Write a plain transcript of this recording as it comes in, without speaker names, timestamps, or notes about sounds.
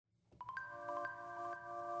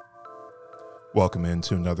Welcome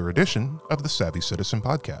into another edition of the Savvy Citizen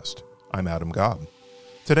Podcast. I'm Adam Gobb.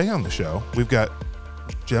 Today on the show, we've got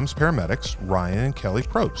GEMS paramedics Ryan and Kelly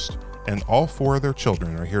Probst, and all four of their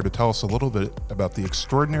children are here to tell us a little bit about the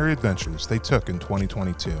extraordinary adventures they took in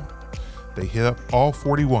 2022. They hit up all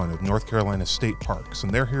 41 of North Carolina's state parks,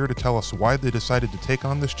 and they're here to tell us why they decided to take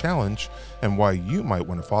on this challenge and why you might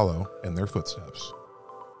want to follow in their footsteps.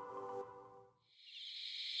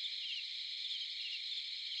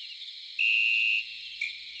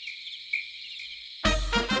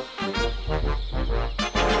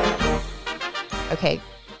 Okay,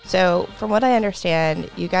 so from what I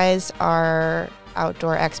understand, you guys are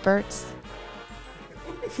outdoor experts.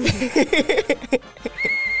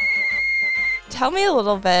 Tell me a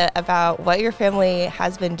little bit about what your family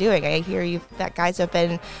has been doing. I hear that guys have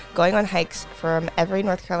been going on hikes from every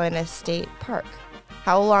North Carolina state park.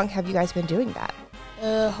 How long have you guys been doing that?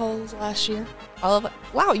 Whole last year.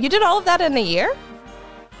 Wow, you did all of that in a year?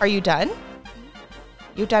 Are you done?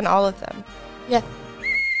 You've done all of them? Yeah.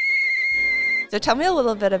 So tell me a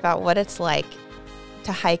little bit about what it's like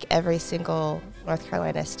to hike every single North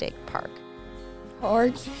Carolina state park.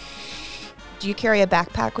 Hard. Do you carry a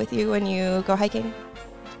backpack with you when you go hiking?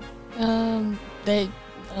 Mom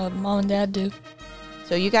and Dad do.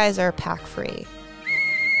 So you guys are pack free.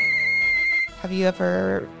 Have you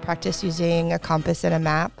ever practiced using a compass and a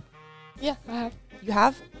map? Yeah, I have. You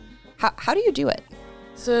have? How do you do it?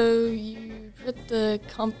 So you put the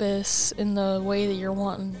compass in the way that you're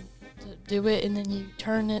wanting to do it, and then you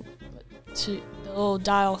turn it to the little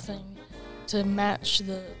dial thing to match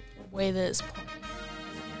the way that it's pointing.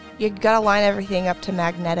 You got to line everything up to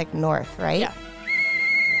magnetic north, right? Yeah.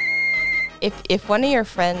 If one of your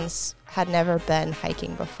friends had never been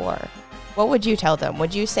hiking before, what would you tell them?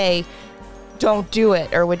 Would you say, don't do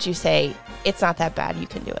it? Or would you say, it's not that bad, you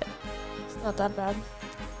can do it? It's not that bad.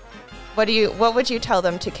 What would you tell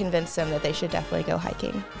them to convince them that they should definitely go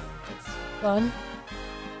hiking? It's fun.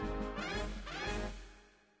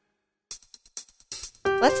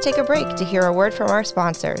 Let's take a break to hear a word from our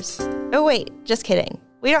sponsors. Oh wait, just kidding.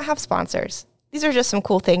 We don't have sponsors. These are just some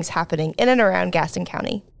cool things happening in and around Gaston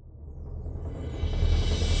County.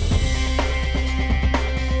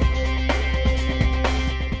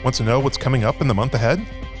 Want to know what's coming up in the month ahead?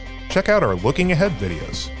 Check out our Looking Ahead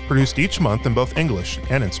videos, produced each month in both English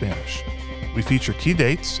and in Spanish. We feature key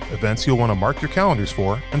dates, events you'll want to mark your calendars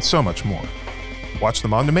for, and so much more. Watch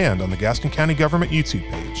them on demand on the Gaston County Government YouTube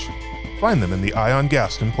page. Find them in the Eye on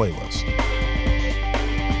Gaston playlist.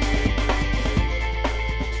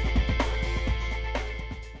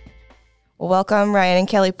 Welcome, Ryan and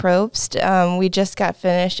Kelly Probst. We just got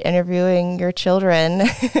finished interviewing your children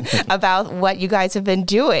about what you guys have been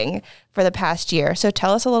doing for the past year. So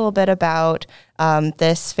tell us a little bit about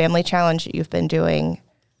this family challenge that you've been doing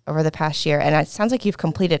over the past year. And it sounds like you've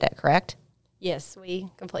completed it, correct? Yes,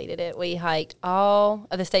 we completed it. We hiked all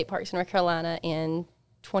of the state parks in North Carolina in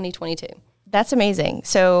 2022. That's amazing.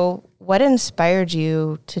 So what inspired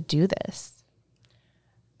you to do this?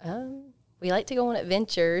 We like to go on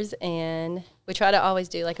adventures, and we try to always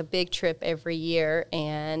do like a big trip every year,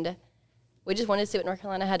 and we just wanted to see what North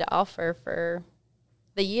Carolina had to offer for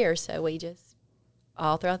the year. So we just,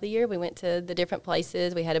 all throughout the year, we went to the different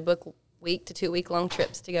places. We had to book week to 2 week long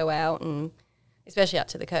trips to go out, and especially out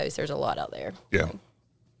to the coast. There's a lot out there. Yeah.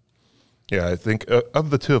 Yeah, I think of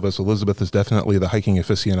the two of us, Elizabeth is definitely the hiking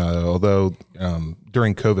aficionado, although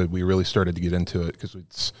during COVID, we really started to get into it because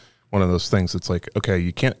it's one of those things that's like, okay,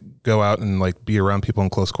 you can't go out and like be around people in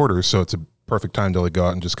close quarters, so it's a perfect time to like go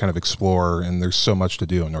out and just kind of explore, and there's so much to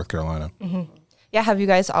do in North Carolina. Mm-hmm. Yeah, have you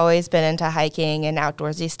guys always been into hiking and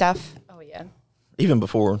outdoorsy stuff? Oh, yeah. Even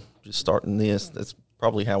before just starting this, that's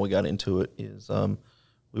probably how we got into it, is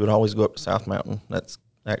we would always go up to South Mountain. That's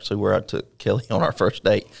actually where I took Kelly on our first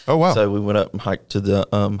date. Oh, wow. So we went up and hiked to the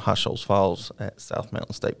High Shoals Falls at South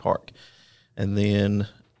Mountain State Park. And then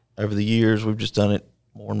over the years, we've just done it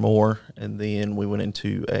more and more. And then we went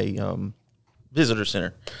into a visitor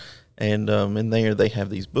center. And in there, they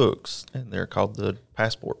have these books, and they're called the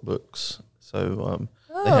Passport books. So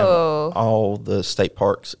they have all the state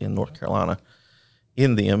parks in North Carolina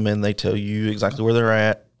in them, and they tell you exactly where they're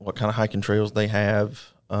at, what kind of hiking trails they have,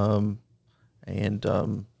 and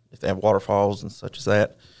if they have waterfalls and such as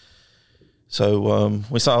that. So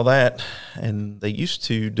we saw that, and they used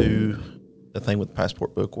to do the thing with the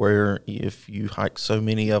Passport book where if you hike so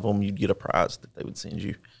many of them, you'd get a prize that they would send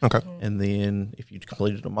you. Okay. And then if you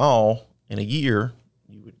completed them all in a year,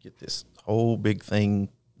 you would get this whole big thing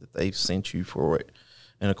that they sent you for it.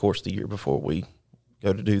 And, of course, the year before we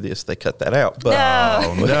go to do this, they cut that out. But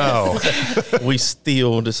Oh, no. we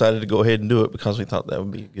still decided to go ahead and do it because we thought that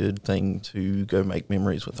would be a good thing to go make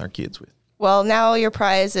memories with our kids with. Well, now your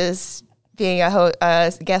prize is being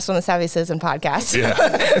a guest on the Savvy Citizen podcast. Yeah.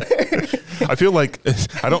 I feel like,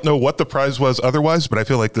 I don't know what the prize was otherwise, but I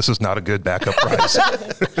feel like this is not a good backup prize.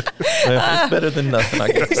 Well, it's better than nothing, I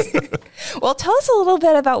guess. Well, tell us a little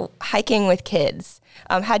bit about hiking with kids.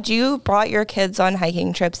 Had you brought your kids on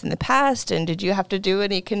hiking trips in the past, and did you have to do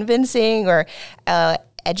any convincing or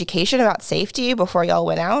education about safety before y'all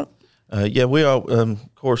went out? Yeah, we all, of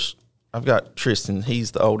course, I've got Tristan. He's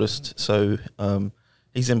the oldest, so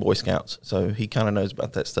he's in Boy Scouts. So he kind of knows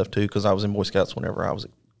about that stuff too, because I was in Boy Scouts whenever I was a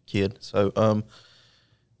kid. So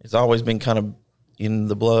it's always been kind of in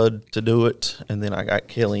the blood to do it. And then I got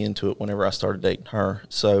Kelly into it whenever I started dating her.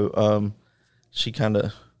 So she kind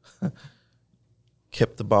of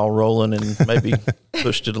kept the ball rolling and maybe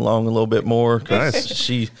pushed it along a little bit more, because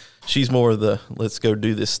Nice. she's more of the let's go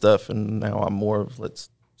do this stuff, and now I'm more of let's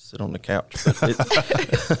sit on the couch.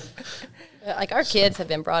 But Like our kids have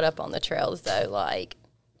been brought up on the trails though, like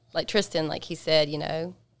Tristan, like he said, you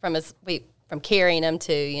know, from carrying them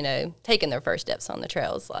to, you know, taking their first steps on the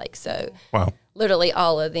trails. Like, so Wow. literally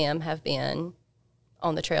all of them have been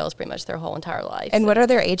on the trails pretty much their whole entire life. And what are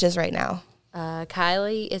their ages right now?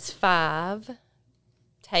 Kylie is 5,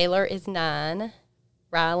 Taylor is 9,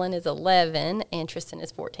 Rylan is 11, and Tristan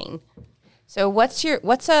is 14. So what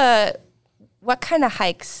kind of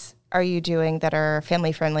hikes are you doing that are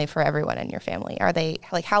family friendly for everyone in your family? Are they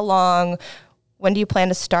like, how long? When do you plan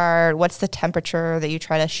to start? What's the temperature that you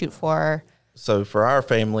try to shoot for? So for our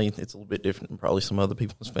family, it's a little bit different than probably some other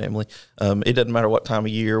people's family. It doesn't matter what time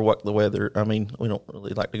of year, what the weather. I mean, we don't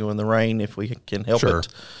really like to go in the rain if we can help Sure. it.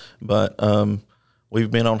 But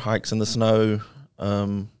we've been on hikes in the snow,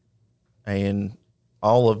 and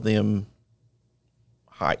all of them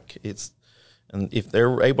hike. And if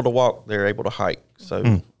they're able to walk, they're able to hike.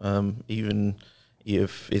 So even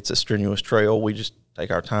if it's a strenuous trail, we just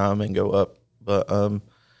take our time and go up. But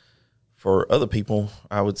for other people,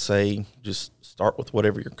 I would say just start with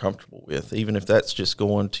whatever you're comfortable with, even if that's just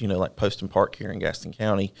going to, you know, like Poston Park here in Gaston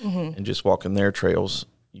County and just walking their trails.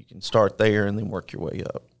 You can start there and then work your way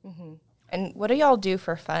up. And what do y'all do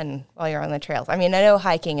for fun while you're on the trails? I mean, I know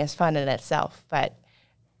hiking is fun in itself, but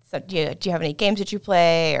so do you have any games that you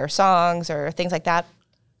play or songs or things like that?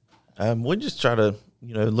 We just try to,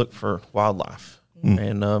 you know, look for wildlife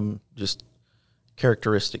and just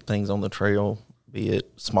characteristic things on the trail, be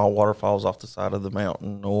it small waterfalls off the side of the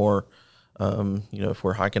mountain or, you know, if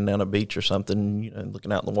we're hiking down a beach or something, you know,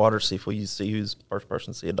 looking out in the water, see if we see who's the first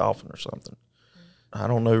person to see a dolphin or something. I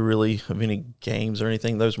don't know really of any games or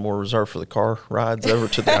anything. Those are more reserved for the car rides over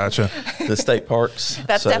to the, Gotcha. the state parks.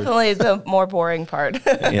 That's definitely the more boring part.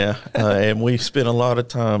 Yeah. And we spent a lot of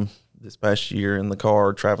time this past year in the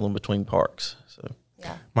car traveling between parks. So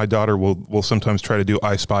My daughter will sometimes try to do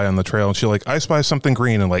I Spy on the trail, and she'll like, I spy something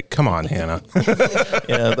green, and like, come on, Hannah.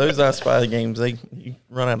 yeah, those I Spy games, you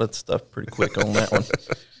run out of stuff pretty quick on that one.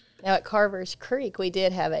 Now at Carver's Creek, we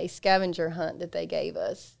did have a scavenger hunt that they gave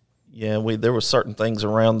us. Yeah, there were certain things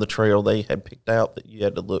around the trail they had picked out that you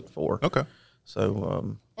had to look for. Okay.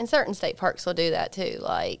 So, And certain state parks will do that too.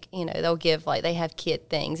 Like, you know, they'll give, like, they have kid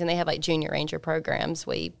things and they have like junior ranger programs.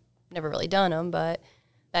 We never really done them, but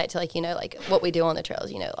back to like, you know, like what we do on the trails,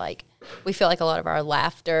 you know, like we feel like a lot of our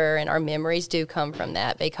laughter and our memories do come from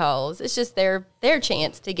that because it's just their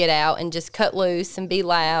chance to get out and just cut loose and be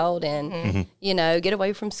loud and, you know, get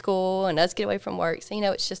away from school and us get away from work. So, you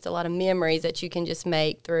know, it's just a lot of memories that you can just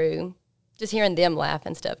make through just hearing them laugh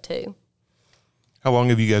and stuff too. How long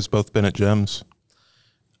have you guys both been at Jim's?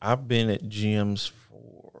 I've been at Jim's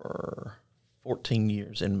for 14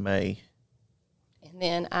 years in May. And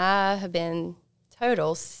then I have been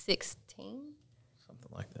total 16,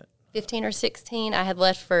 Something like that. 15 or 16. I had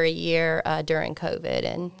left for a year during COVID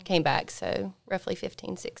and came back, so roughly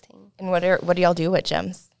 15, 16. And what do y'all do at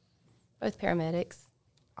gyms? Both paramedics.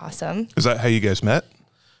 Awesome. Is that how you guys met?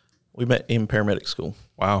 We met in paramedic school,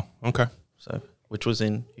 Wow. Okay. so which was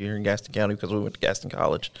here in Gaston County because we went to Gaston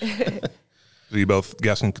College. Are you both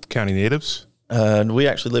Gaston County natives? And we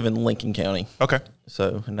actually live in Lincoln County. Okay.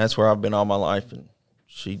 So, and that's where I've been all my life, and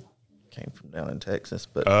she came from down in Texas.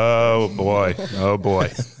 But Oh boy. Oh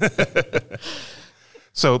boy.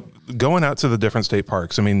 So going out to the different state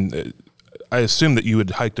parks, I mean, I assume that you had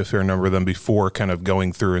hiked a fair number of them before kind of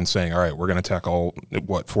going through and saying, all right, we're going to tackle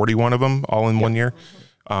 41 of them all in 1 year.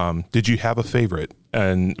 Did you have a favorite?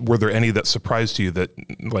 And were there any that surprised you that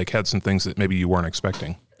like had some things that maybe you weren't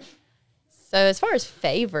expecting? So as far as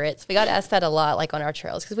favorites, we got asked that a lot, like on our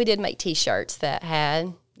trails, because we did make T-shirts that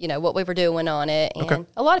had, you know, what we were doing on it. And Okay.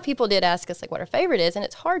 a lot of people did ask us, like, what our favorite is. And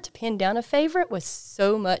it's hard to pin down a favorite with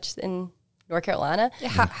so much in North Carolina.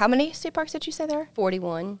 How many state parks did you say there are?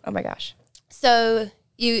 41. Oh my gosh. So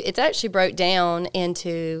it's actually broke down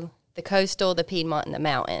into the coastal, the Piedmont, and the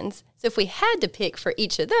mountains. So if we had to pick for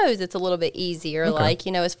each of those, it's a little bit easier. Okay. Like,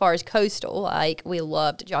 you know, as far as coastal, like we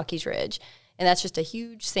loved Jockey's Ridge. And that's just a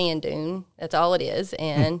huge sand dune. That's all it is.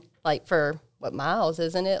 And like for what miles,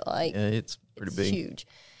 isn't it? Like Yeah, it's pretty big. huge.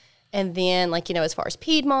 And then like, you know, as far as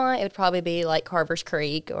Piedmont, it would probably be like Carver's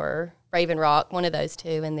Creek or Raven Rock, one of those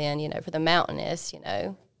two. And then, you know, for the mountainous, you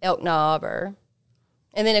know, Elk Knob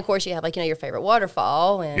and then of course you have like, you know, your favorite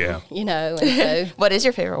waterfall and, Yeah. you know, and so What is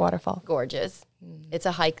your favorite waterfall? gorgeous. It's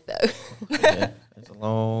a hike though. Yeah, it's a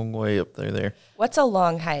long way up there. What's a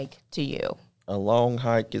long hike to you? A long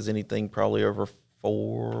hike is anything probably over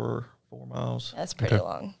 4 miles. That's pretty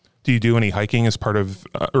long. Do you do any hiking as part of,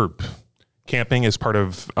 or camping as part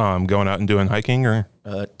of going out and doing hiking, or?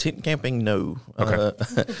 Tent camping, no.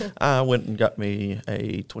 Okay. I went and got me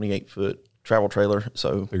a 28-foot travel trailer.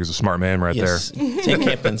 So There's a smart man right yes, tent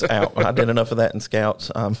camping's out. I did enough of that in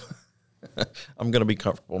Scouts. I'm going to be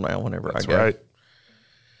comfortable now whenever there. That's I go. right.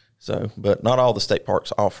 So, but not all the state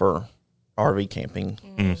parks offer RV camping.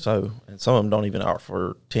 So, and some of them don't even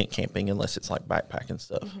offer tent camping unless it's like backpacking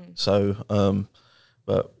stuff. So,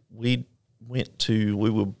 but we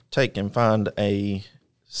would take and find a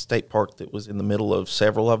state park that was in the middle of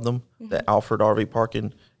several of them that offered RV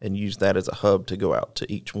parking and use that as a hub to go out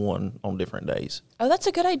to each one on different days. Oh, that's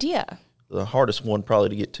a good idea. The hardest one probably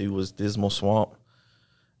to get to was Dismal Swamp.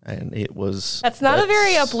 And it was. That's not a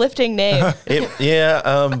very uplifting name.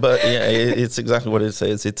 But it's exactly what it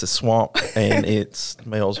says. It's a swamp, and it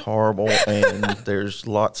smells horrible, and there's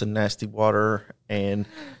lots of nasty water, and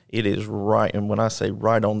it is right. And when I say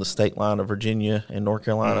right on the state line of Virginia and North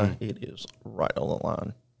Carolina, it is right on the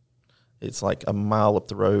line. It's like a mile up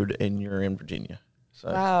the road, and you're in Virginia.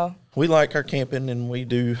 So Wow. we like our camping, and we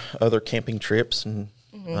do other camping trips, and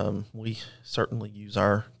we certainly use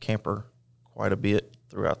our camper quite a bit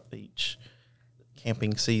throughout each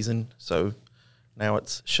camping season. So now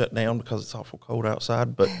it's shut down because it's awful cold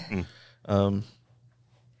outside, but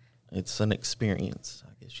it's an experience,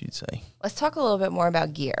 I guess you'd say. Let's talk a little bit more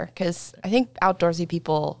about gear, because I think outdoorsy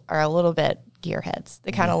people are a little bit gearheads.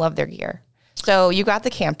 They kind of love their gear. So you got the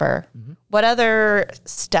camper. What other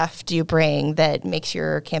stuff do you bring that makes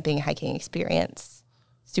your camping hiking experience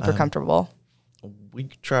super comfortable? We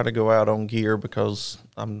try to go out on gear because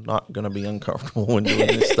I'm not going to be uncomfortable when doing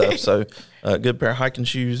this stuff. So a good pair of hiking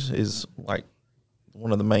shoes is like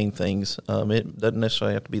one of the main things. It doesn't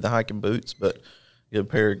necessarily have to be the hiking boots, but a good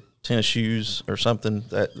pair of tennis shoes or something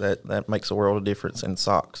that makes a world of difference, and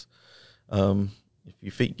socks. If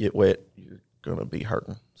your feet get wet, you're going to be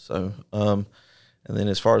hurting. So, and then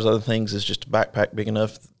as far as other things, it's just a backpack big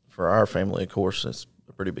enough for our family. Of course, it's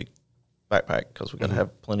a pretty big backpack because we got to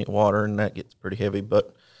have plenty of water, and that gets pretty heavy.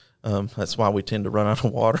 But that's why we tend to run out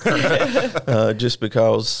of water, just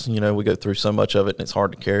because we go through so much of it, and it's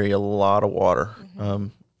hard to carry a lot of water.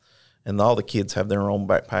 And all the kids have their own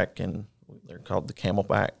backpack, and they're called the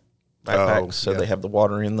Camelback backpacks. So they have the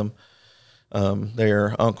water in them.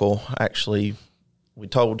 Their uncle actually, we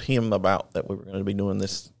told him about that we were going to be doing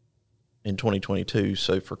this in 2022.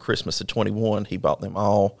 So for Christmas of 21, he bought them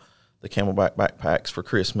all the Camelback backpacks for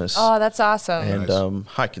Christmas. Oh, that's awesome. And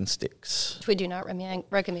hiking sticks. We do not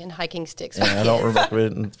recommend hiking sticks for And I don't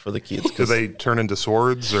recommend for the kids Do because they turn into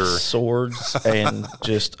swords or? swords and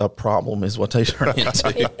just a problem is what they turn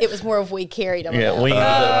into. It was more of we carried them. Yeah, around. we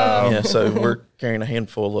ended up, so we're carrying a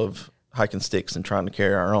handful of hiking sticks and trying to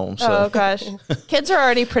carry our own. So Oh gosh, kids are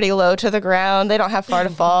already pretty low to the ground. They don't have far to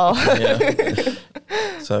fall. yeah.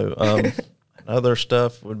 So other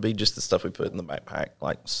stuff would be just the stuff we put in the backpack,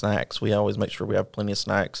 like snacks. We always make sure we have plenty of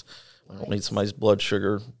snacks. We don't need somebody's blood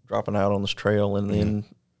sugar dropping out on this trail, and then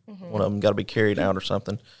one of them got to be carried out or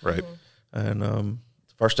something. Right. And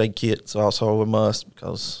first aid kit's also a must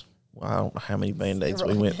because I don't know how many Band-Aids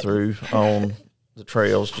we went through on the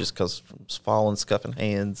trails just because from falling, scuffing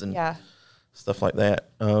hands, and Yeah. stuff like that.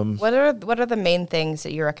 What are the main things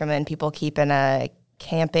that you recommend people keep in a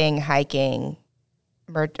camping, hiking,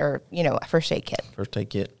 or a first aid kit? First aid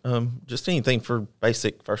kit. Just anything for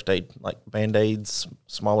basic first aid, like Band-Aids,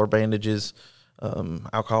 smaller bandages,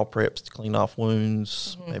 alcohol preps to clean off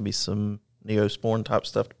wounds, maybe some Neosporin type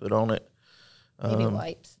stuff to put on it. Maybe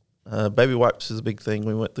wipes. Baby wipes is a big thing.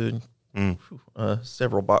 We went through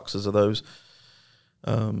several boxes of those.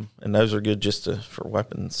 And those are good just for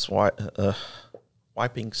wiping sweat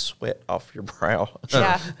off your brow.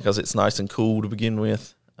 Yeah. Because it's nice and cool to begin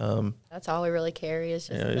with. That's all we really carry is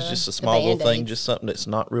just It's just a the small little thing, Band-Aids. just something that's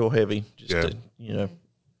not real heavy, just Yeah. to,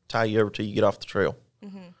 tie you over till you get off the trail.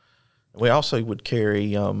 We also would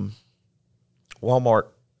carry Walmart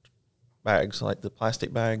bags, like the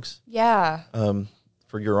plastic bags, Yeah.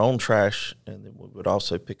 for your own trash, and then we would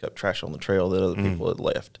also pick up trash on the trail that other people had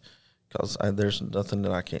left. Because there's nothing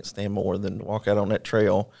that I can't stand more than to walk out on that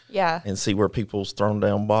trail Yeah. and see where people's thrown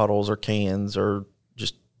down bottles or cans or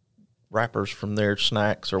just wrappers from their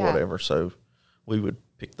snacks or Yeah. whatever. So we would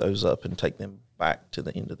pick those up and take them back to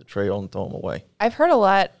the end of the trail and throw them away. I've heard a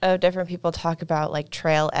lot of different people talk about like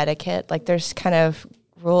trail etiquette. Like there's kind of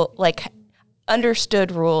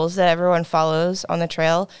understood rules that everyone follows on the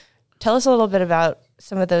trail. Tell us a little bit about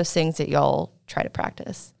some of those things that y'all try to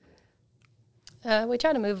practice. We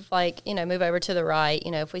try to move move over to the right,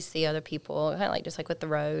 if we see other people, kind of like just like with the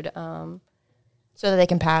road. So that they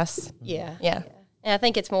can pass. Yeah. Yeah. And I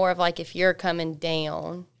think it's more of like if you're coming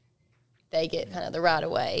down, they get kind of the right of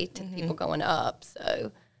way to people going up.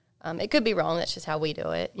 So it could be wrong. That's just how we do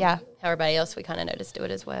it. Yeah. How everybody else we kind of notice do it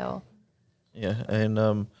as well. Yeah,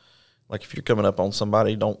 and like if you're coming up on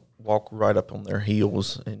somebody, don't walk right up on their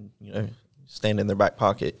heels and, stand in their back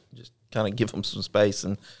pocket. Just kind of give them some space.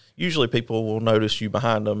 And usually people will notice you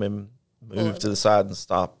behind them and move to the side and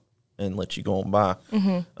stop and let you go on by.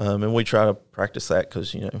 And we try to practice that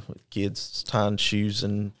because, with kids tying shoes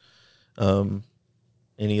and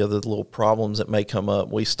any other little problems that may come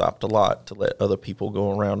up, we stopped a lot to let other people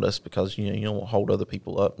go around us because, you don't want to hold other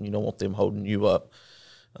people up and you don't want them holding you up.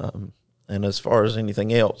 And as far as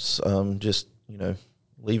anything else, just,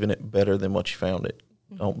 leaving it better than what you found it.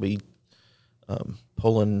 Don't be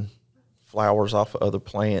pulling flowers off of other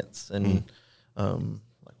plants and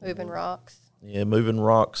Moving rocks. moving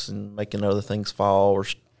rocks and making other things fall or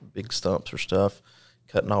big stumps or stuff,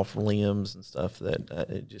 cutting off limbs and stuff that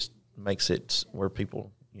it just makes it where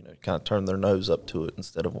people, kind of turn their nose up to it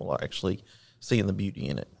instead of actually seeing the beauty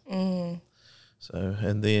in it. So,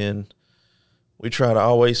 and then we try to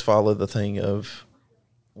always follow the thing of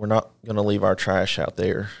we're not going to leave our trash out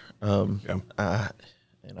there. And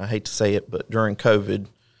I hate to say it, but during COVID,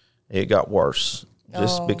 it got worse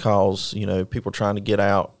just because, people trying to get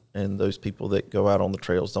out and those people that go out on the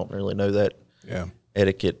trails don't really know that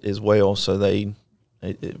etiquette as well. So they,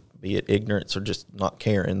 be it ignorance or just not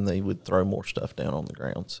caring, they would throw more stuff down on the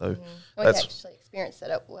ground. So We actually experienced that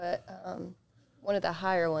at one of the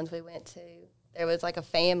higher ones we went to. There was like a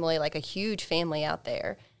family, like a huge family out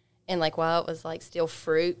there. And like while it was like still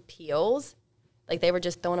fruit peels, like they were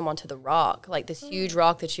just throwing them onto the rock, like this huge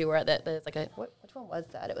rock that you were at. That's like which one was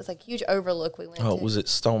that? It was like huge overlook we went to. Oh, was it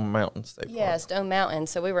Stone Mountain State Park? Yeah, Stone Mountain.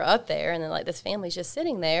 So we were up there, and then like this family's just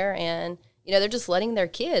sitting there, and they're just letting their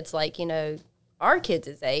kids, like our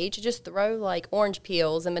kids' age, just throw like orange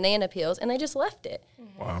peels and banana peels, and they just left it.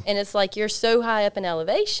 Wow. And it's like you're so high up in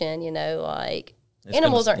elevation, like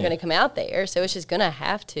animals aren't going to come out there, so it's just going to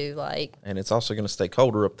have to like. And it's also going to stay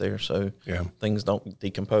colder up there, so things don't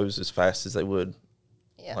decompose as fast as they would,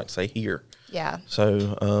 like say here. Yeah.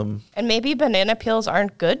 So, And maybe banana peels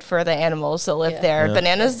aren't good for the animals that live there.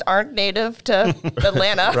 Bananas aren't native to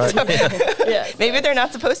Atlanta. Right. So maybe they're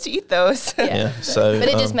not supposed to eat those. yeah. So, But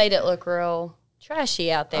it just made it look real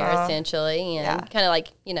trashy out there, essentially, and kind of like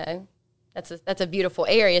that's a beautiful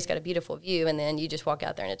area. It's got a beautiful view, and then you just walk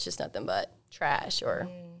out there, and it's just nothing but trash or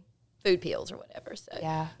food peels or whatever. So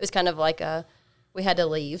it was kind of like we had to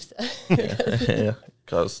leave. So. yeah,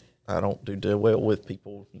 because I don't do well with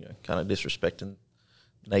people, kind of disrespecting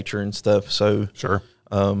nature and stuff. So Sure.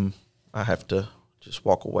 I have to just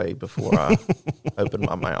walk away before I open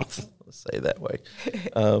my mouth. Let's say it that way.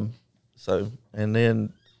 So, and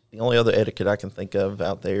then the only other etiquette I can think of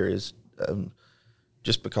out there is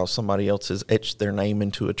just because somebody else has etched their name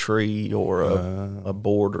into a tree or a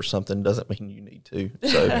board or something doesn't mean you need to.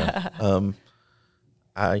 So,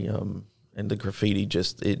 and the graffiti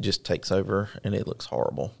just takes over and it looks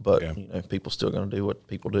horrible. But people still going to do what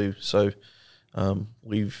people do. So,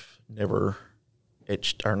 we've never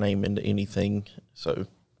etched our name into anything. So,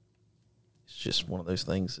 it's just one of those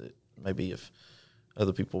things that maybe if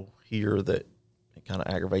other people hear that it kind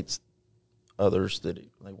of aggravates others that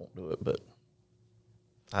they won't do it, but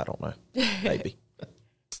I don't know. Maybe.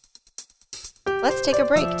 Let's take a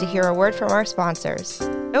break to hear a word from our sponsors.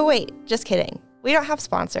 Oh, wait, just kidding. We don't have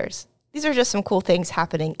sponsors. These are just some cool things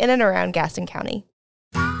happening in and around Gaston County.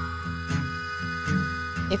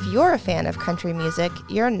 If you're a fan of country music,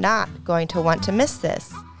 you're not going to want to miss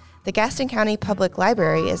this. The Gaston County Public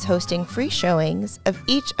Library is hosting free showings of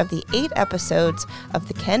each of the 8 episodes of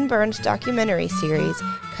the Ken Burns documentary series,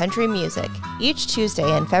 Country Music, each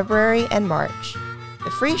Tuesday in February and March.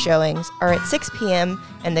 The free showings are at 6 p.m.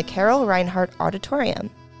 in the Carol Reinhardt Auditorium.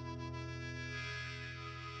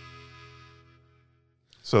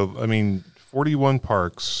 So, I mean, 41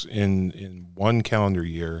 parks in one calendar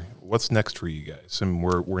year. What's next for you guys? And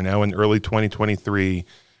we're now in early 2023.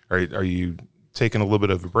 Are you taking a little bit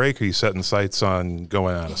of a break? Are you setting sights on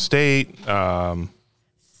going out of state?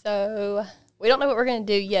 So we don't know what we're going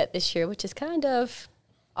to do yet this year, which is kind of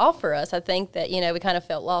all for us. I think that, we kind of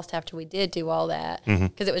felt lost after we did do all that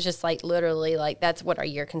because it was just like literally like that's what our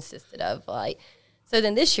year consisted of. Like, so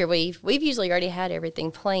then this year we've usually already had everything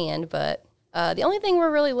planned, but the only thing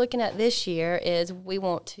we're really looking at this year is we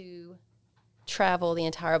want to travel the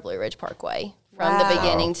entire Blue Ridge Parkway from the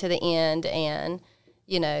beginning to the end and,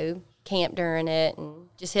 camp during it and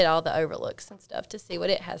just hit all the overlooks and stuff to see what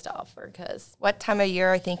it has to offer because What time of year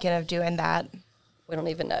are you thinking of doing that? we don't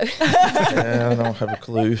even know. Yeah, I don't have a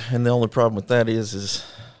clue. And the only problem with that is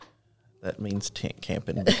that means tent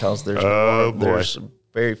camping because there's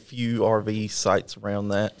very few RV sites around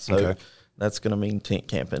that. So Okay. that's going to mean tent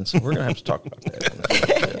camping. So we're going to have to talk about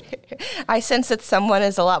that. I sense that someone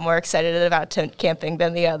is a lot more excited about tent camping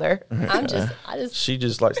than the other. I just She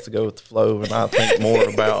just likes to go with the flow, and I think more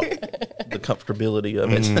about the comfortability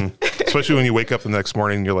of it. Especially when you wake up the next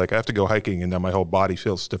morning and you're like, I have to go hiking, and now my whole body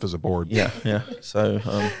feels stiff as a board. Yeah. So,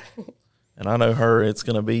 and I know her. It's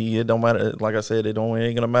going to be. It don't matter. Like I said, ain't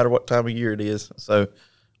going to matter what time of year it is. So,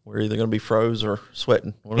 we're either going to be froze or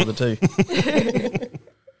sweating. One of the two.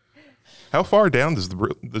 How far down does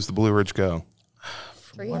the Blue Ridge go?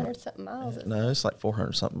 300 something miles. No, it's like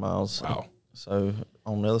 400 something miles. Wow. So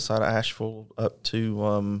on the other side of Asheville, up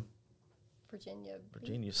to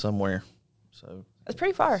Virginia. somewhere. So That's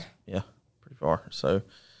pretty far. yeah, pretty far. So,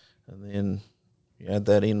 and then you add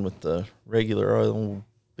that in with the regular old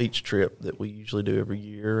beach trip that we usually do every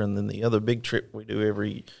year, and then the other big trip we do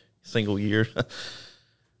every single year.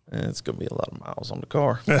 And it's going to be a lot of miles on the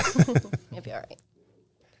car. It'll be all right.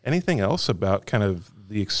 Anything else about kind of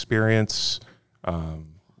the experience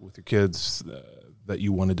with your kids that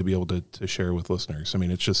you wanted to be able to share with listeners? I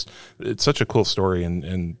mean, it's such a cool story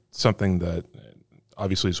and something that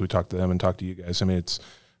obviously as we talk to them and talk to you guys, I mean, it's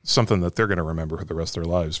something that they're going to remember for the rest of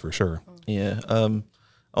their lives for sure. Yeah. The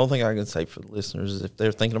only thing I can say for the listeners is if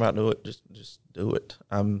they're thinking about doing it, just do it.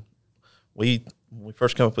 When we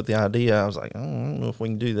first came up with the idea, I was like, I don't know if we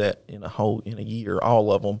can do that in a year,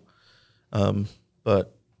 all of them.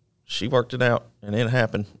 But she worked it out, and it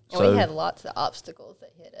happened. And we had lots of obstacles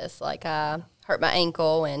that hit us. Like I hurt my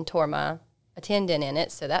ankle and tore a tendon in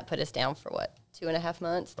it, so that put us down for 2.5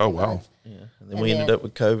 months. Oh, 3 wow. months. Yeah, and then we ended up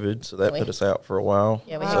with COVID, so that put us out for a while.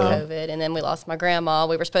 Yeah, we had COVID, and then we lost my grandma.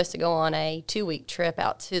 We were supposed to go on a 2-week trip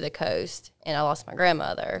out to the coast, and I lost my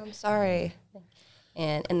grandmother. I'm sorry.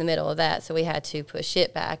 And in the middle of that, so we had to push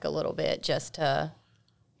it back a little bit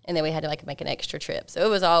and then we had to make an extra trip. So it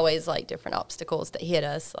was always different obstacles that hit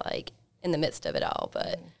us in the midst of it all.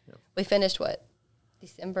 But we finished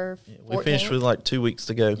December 14th? We finished with 2 weeks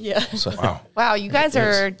to go. Yeah. So, Wow, you guys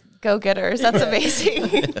are go-getters. That's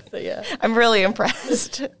amazing. So yeah. I'm really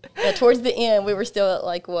impressed. Yeah, towards the end, we were still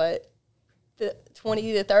at the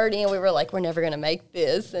 20 to 30, and we were we're never going to make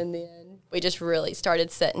this. And then we just really started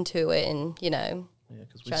setting to it, and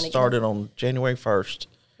because we started on January 1st.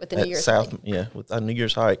 With the New Year's hike. Yeah, with a New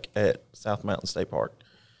Year's hike at South Mountain State Park.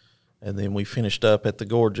 And then we finished up at the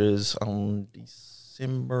Gorges on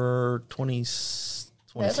December 20 It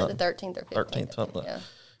was the 13th or 15th. 13th, something. Yeah.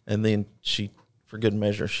 And then for good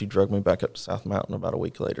measure, she drug me back up to South Mountain about a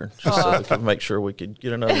week later, just so we could make sure we could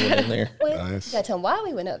get another one in there. Well, Nice. you gotta tell them why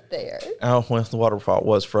we went up there. Oh, well, the waterfall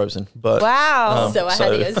was frozen, but Wow. So I had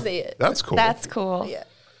to go see it. That's cool. That's cool. Yeah.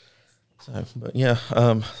 So, but yeah,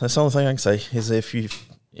 that's the only thing I can say is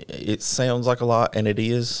it sounds like a lot, and it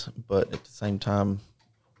is, but at the same time,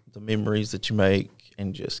 the memories that you make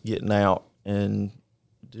and just getting out and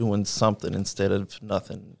doing something instead of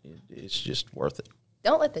nothing, it's just worth it.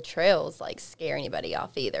 Don't let the trails scare anybody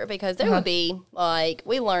off either, because there would be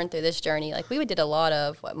we learned through this journey, we did a lot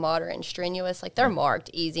of moderate and strenuous, they're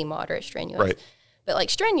marked easy, moderate, strenuous. Right. But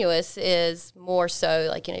strenuous is more so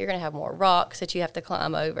you're going to have more rocks that you have to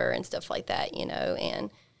climb over and stuff like that,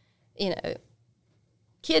 and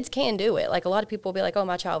kids can do it. A lot of people will be like, oh,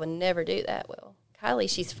 my child would never do that. Well, Kylie,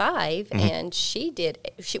 she's 5, and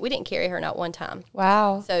we didn't carry her not one time.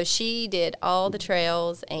 Wow. So she did all the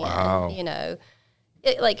trails, and, Wow.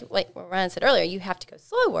 like Ryan said earlier, you have to go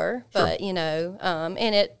slower, but,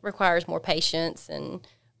 and it requires more patience.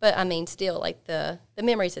 But I mean, still, the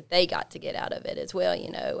memories that they got to get out of it as well,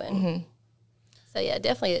 and so, yeah,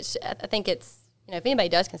 definitely, I think it's, if anybody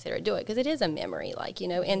does consider it, do it, because it is a memory,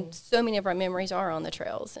 and so many of our memories are on the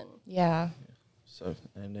trails. And Yeah. So,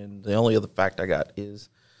 and then the only other fact I got is,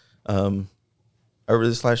 over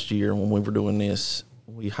this last year when we were doing this,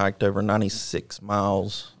 we hiked over 96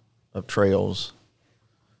 miles of trails.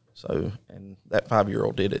 So, and that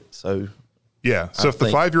 5-year-old did it. So, Yeah. So if the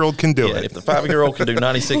 5-year-old can do it, if the 5-year-old can do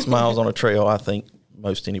 96 miles on a trail, I think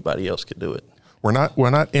most anybody else could do it. we're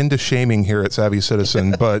not into shaming here at Savvy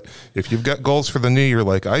Citizen, but if you've got goals for the new year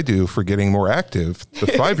like I do for getting more active, the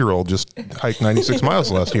 5-year-old just hiked 96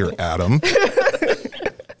 miles last year. Adam,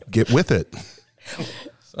 get with it.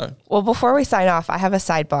 So, Well, before we sign off, I have a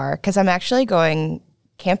sidebar because I'm actually going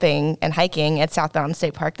camping and hiking at South Mountain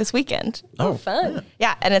State Park this weekend. Oh, fun.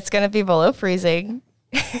 Yeah, and it's going to be below freezing,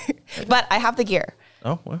 but I have the gear.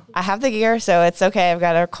 oh, well. I have the gear, so it's okay. I've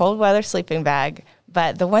got a cold weather sleeping bag.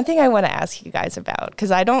 But the one thing I want to ask you guys about,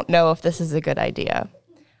 because I don't know if this is a good idea,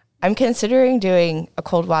 I'm considering doing a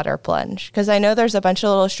cold water plunge because I know there's a bunch of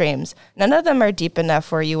little streams. None of them are deep enough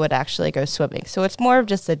where you would actually go swimming. So it's more of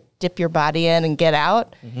just a dip your body in and get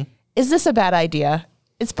out. Mm-hmm. Is this a bad idea?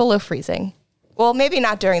 It's below freezing. Well, maybe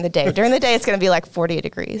not during the day. During the day, it's going to be like 40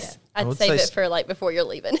 degrees. I'd would save say it for like before you're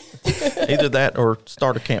leaving. Either that or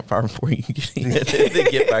start a campfire before you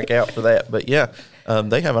get back out for that. But yeah,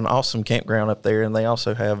 they have an awesome campground up there, and they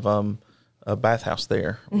also have a bathhouse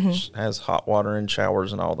there, which has hot water and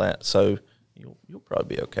showers and all that. So you'll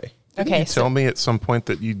probably be okay. Didn't you tell me at some point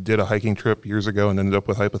that you did a hiking trip years ago and ended up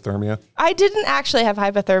with hypothermia? I didn't actually have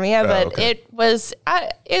hypothermia, but okay. it was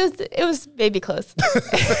maybe close.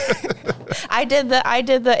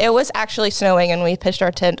 It was actually snowing and we pitched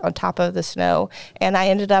our tent on top of the snow and I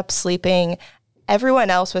ended up sleeping. Everyone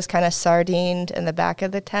else was kind of sardined in the back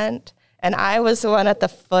of the tent and I was the one at the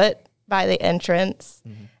foot by the entrance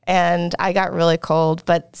and I got really cold,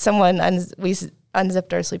 but we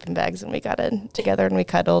unzipped our sleeping bags and we got in together and we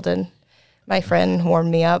cuddled and my friend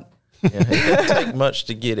warmed me up. Yeah, it doesn't take much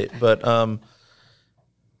to get it, but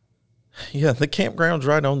yeah, the campground's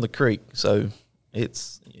right on the creek, so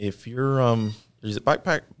it's if you're is it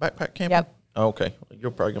backpack camping? Yep. Okay,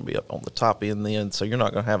 you're probably gonna be up on the top end then, so you're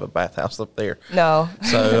not gonna have a bathhouse up there. No.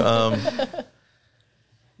 So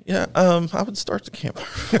yeah, I would start the campfire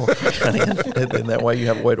before you got in, and then that way you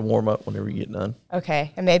have a way to warm up whenever you get done.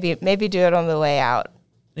 Okay, and maybe do it on the way out.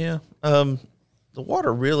 Yeah. The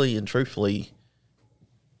water really and truthfully,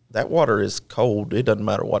 that water is cold. It doesn't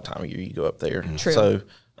matter what time of year you go up there. True. So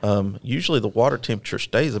usually the water temperature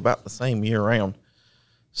stays about the same year round.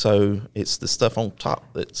 So it's the stuff on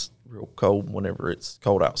top that's real cold whenever it's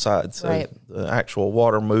cold outside. So Right. the actual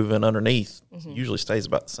water moving underneath usually stays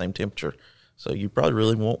about the same temperature. So you probably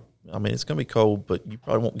really won't, I mean, it's going to be cold, but you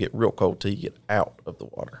probably won't get real cold till you get out of the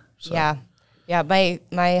water. So. Yeah. Yeah.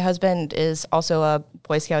 My husband is also a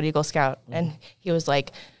Boy Scout, Eagle Scout. And he was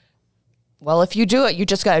like, well, if you do it, you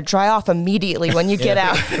just got to dry off immediately when you get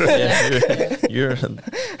out. Yeah,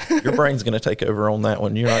 your brain's going to take over on that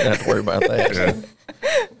one. You're not going to have to worry about that. Yeah.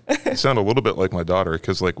 You sound a little bit like my daughter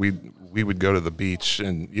because like we would go to the beach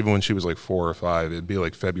and even when she was like 4 or 5, it'd be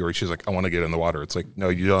like February. She's like, I want to get in the water. It's like, no,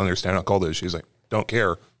 you don't understand how cold it is. She's like, don't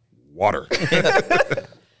care. Water.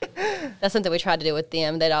 That's something we tried to do with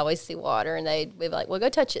them. They'd always see water, and we'd be like, well, go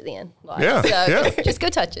touch it then. Like, Yeah, So yeah. just go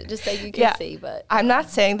touch it. Just so you can see. But I'm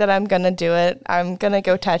not saying that I'm going to do it. I'm going to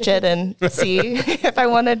go touch it and see if I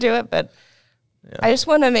want to do it. But I just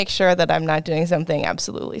want to make sure that I'm not doing something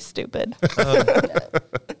absolutely stupid.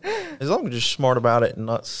 As long as you're smart about it and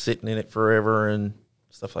not sitting in it forever and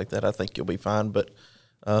stuff like that, I think you'll be fine. But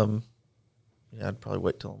yeah, I'd probably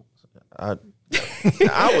wait till I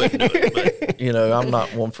wouldn't do it. But I'm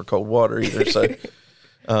not one for cold water either. So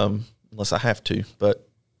unless I have to, but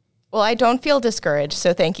Well, I don't feel discouraged,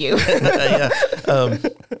 so thank you. yeah,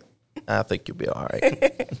 I think you'll be all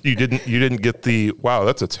right. You didn't get the wow,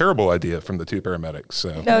 that's a terrible idea from the 2 paramedics.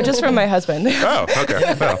 So No, just from my husband. oh,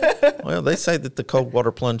 okay. Well, Well, they say that the cold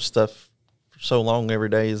water plunge stuff for so long every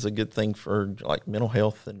day is a good thing for like mental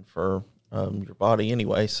health and for your body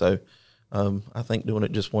anyway. So I think doing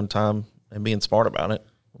it just one time and being smart about it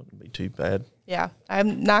wouldn't be too bad. Yeah,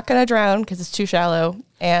 I'm not going to drown because it's too shallow,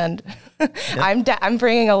 and I'm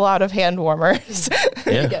bringing a lot of hand warmers.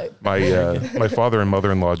 Yeah. my father and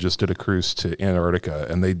mother-in-law just did a cruise to Antarctica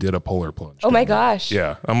and they did a polar plunge. Oh my gosh!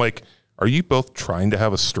 Yeah, I'm like, are you both trying to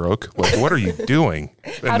have a stroke? Like, what are you doing?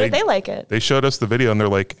 And How did they like it? They showed us the video and they're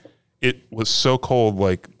like, it was so cold,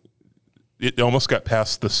 like it almost got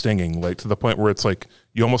past the stinging, like to the point where it's like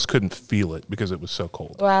you almost couldn't feel it because it was so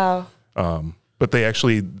cold. Wow. But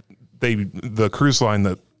the cruise line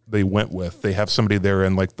that they went with, they have somebody there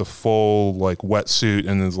in like the full like wetsuit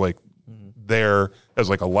and is like there as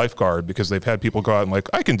like a lifeguard because they've had people go out and like,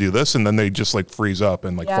 I can do this. And then they just like freeze up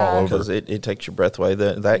and like Yeah. fall over. Because it takes your breath away.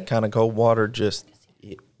 That kind of cold water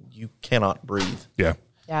you cannot breathe. Yeah.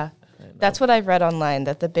 Yeah. That's what I've read online,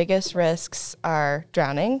 that the biggest risks are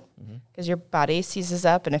drowning because your body seizes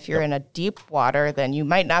up. And if you're in a deep water, then you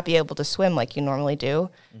might not be able to swim like you normally do.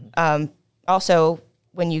 Also,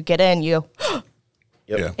 when you get in, you go,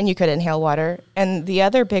 Yep. Yeah. and you could inhale water. And the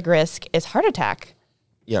other big risk is heart attack,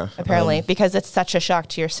 Yeah. apparently, because it's such a shock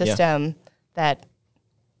to your system that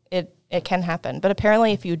it can happen. But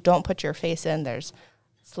apparently, if you don't put your face in, there's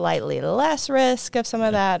slightly less risk of some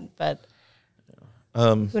of that. But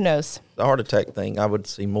who knows? The heart attack thing, I would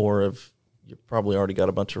see more of. You probably already got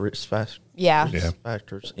a bunch of risk Yeah. Yeah.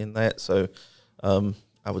 factors in that. So,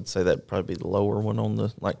 I would say that'd probably be the lower one on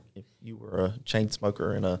the, like, if you were a chain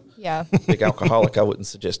smoker and a Yeah. big alcoholic, I wouldn't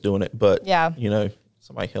suggest doing it. But, Yeah.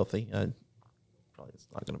 Somebody healthy, probably it's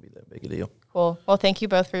not going to be that big a deal. Cool. Well, thank you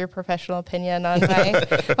both for your professional opinion on my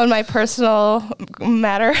on my personal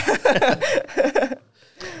matter.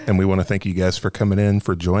 And we want to thank you guys for coming in,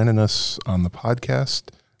 for joining us on the podcast,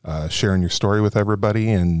 sharing your story with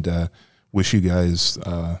everybody, and wish you guys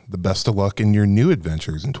the best of luck in your new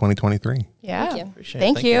adventures in 2023. Yeah. Thank you. Appreciate it.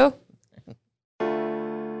 Thank you.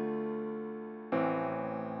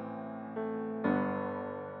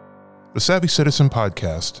 The Savvy Citizen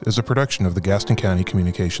Podcast is a production of the Gaston County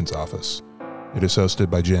Communications Office. It is hosted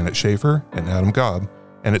by Janet Schaefer and Adam Gobb,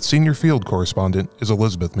 and its senior field correspondent is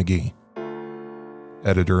Elizabeth McGee.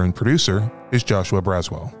 Editor and producer is Joshua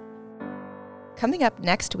Braswell. Coming up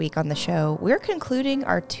next week on the show, we're concluding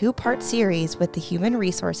our 2-part series with the Human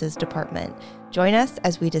Resources Department. Join us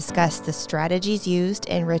as we discuss the strategies used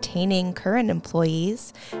in retaining current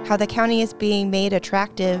employees, how the county is being made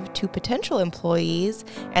attractive to potential employees,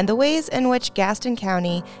 and the ways in which Gaston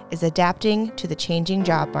County is adapting to the changing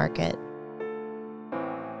job market.